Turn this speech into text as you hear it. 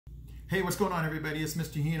Hey, what's going on everybody? It's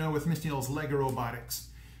Mr. Hino with Mr. Hino's Lego Robotics.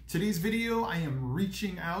 Today's video, I am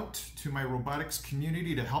reaching out to my robotics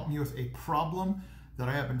community to help me with a problem that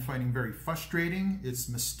I have been finding very frustrating. It's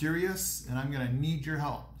mysterious and I'm gonna need your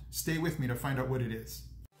help. Stay with me to find out what it is.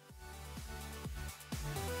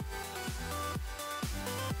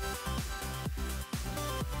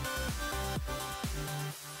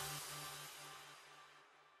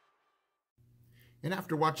 And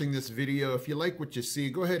after watching this video, if you like what you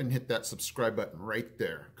see, go ahead and hit that subscribe button right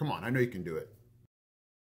there. Come on, I know you can do it.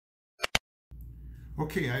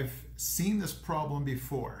 Okay, I've seen this problem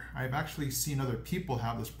before. I've actually seen other people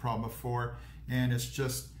have this problem before, and it's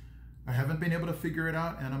just, I haven't been able to figure it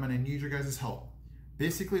out, and I'm gonna need your guys' help.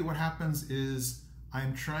 Basically what happens is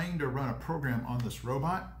I'm trying to run a program on this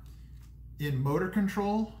robot. In motor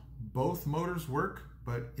control, both motors work,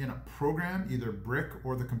 but in a program, either brick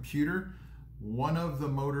or the computer, one of the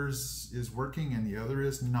motors is working and the other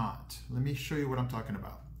is not. Let me show you what I'm talking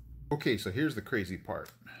about. Okay, so here's the crazy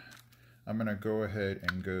part. I'm gonna go ahead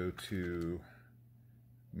and go to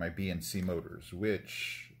my BNC motors,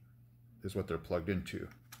 which is what they're plugged into.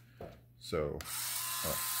 So,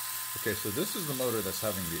 okay, so this is the motor that's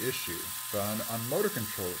having the issue, but on motor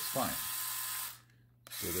control, it's fine.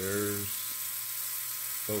 So there's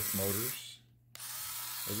both motors.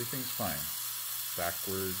 Everything's fine.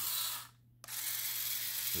 Backwards.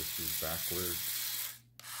 This is backwards.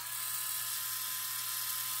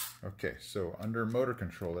 Okay, so under motor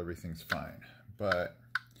control, everything's fine. But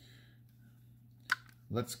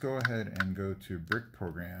let's go ahead and go to brick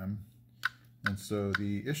program. And so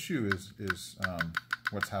the issue is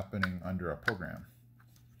what's happening under a program.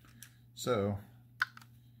 So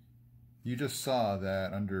you just saw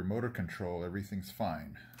that under motor control, everything's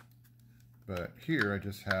fine. But here I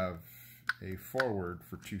just have a forward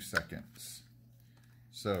for 2 seconds.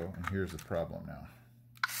 So, and here's the problem now.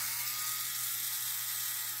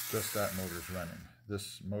 Just that motor's running.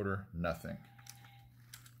 This motor, nothing.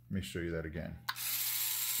 Let me show you that again.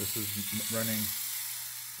 This is running.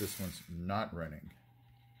 This one's not running.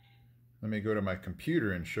 Let me go to my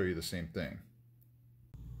computer and show you the same thing.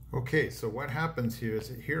 Okay, so what happens here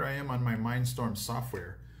is here I am on my Mindstorm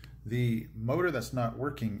software. The motor that's not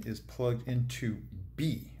working is plugged into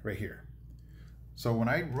B right here. So when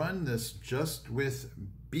I run this just with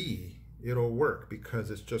B, it'll work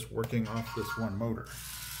because it's just working off this one motor.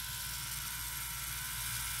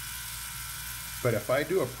 But if I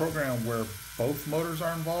do a program where both motors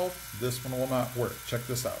are involved, this one will not work. Check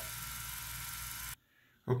this out.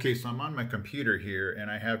 Okay, so I'm on my computer here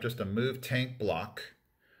and I have just a move tank block.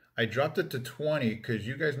 I dropped it to 20 because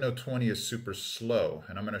you guys know 20 is super slow,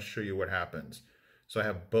 and I'm going to show you what happens. So I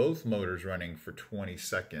have both motors running for 20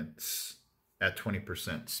 seconds. At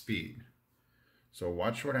 20% speed. So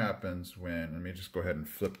watch what happens when, let me just go ahead and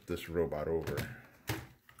flip this robot over. Let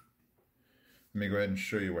me go ahead and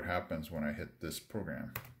show you what happens when I hit this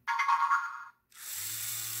program.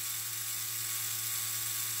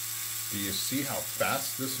 Do you see how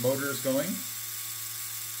fast this motor is going?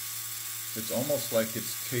 It's almost like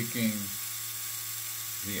it's taking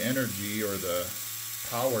the energy or the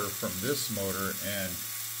power from this motor and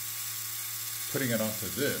putting it onto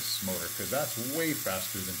this motor, because that's way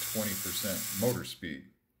faster than 20% motor speed.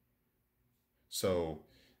 So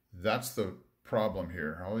that's the problem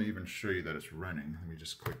here. I'll even show you that it's running. Let me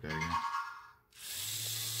just click that again.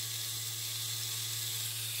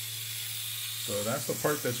 So that's the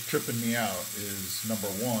part that's tripping me out is number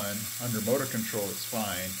one, under motor control it's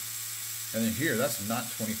fine. And then here, that's not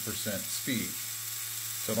 20% speed.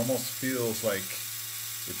 So it almost feels like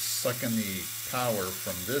it's sucking the power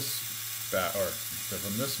from this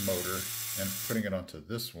from this motor and putting it onto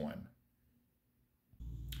this one.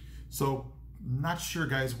 So not sure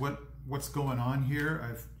guys what's going on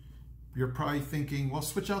here. You're probably thinking, well,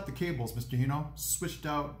 switch out the cables, Mr. Hino. Switched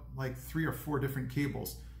out like 3 or 4 different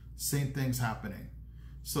cables. Same thing's happening.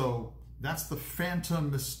 So that's the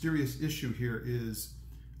phantom mysterious issue here is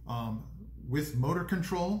with motor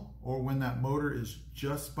control, or when that motor is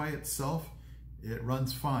just by itself, it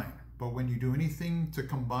runs fine. But when you do anything to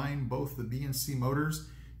combine both the B and C motors,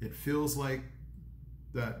 it feels like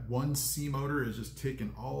that one C motor is just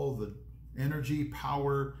taking all the energy,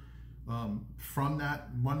 power from that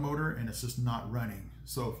one motor, and it's just not running.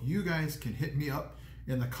 So if you guys can hit me up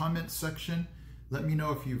in the comment section, let me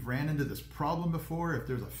know if you've ran into this problem before, if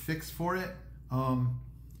there's a fix for it,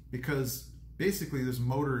 because basically this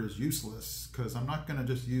motor is useless because I'm not gonna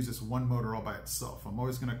just use this one motor all by itself. I'm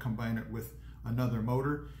always gonna combine it with another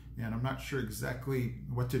motor, and I'm not sure exactly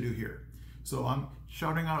what to do here. So I'm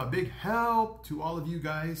shouting out a big help to all of you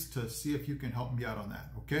guys to see if you can help me out on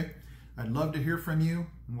that, okay? I'd love to hear from you.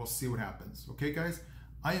 and we'll see what happens. Okay, guys?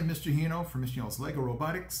 I am Mr. Hino from Mr. Hino's Lego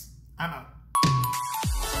Robotics. I'm out.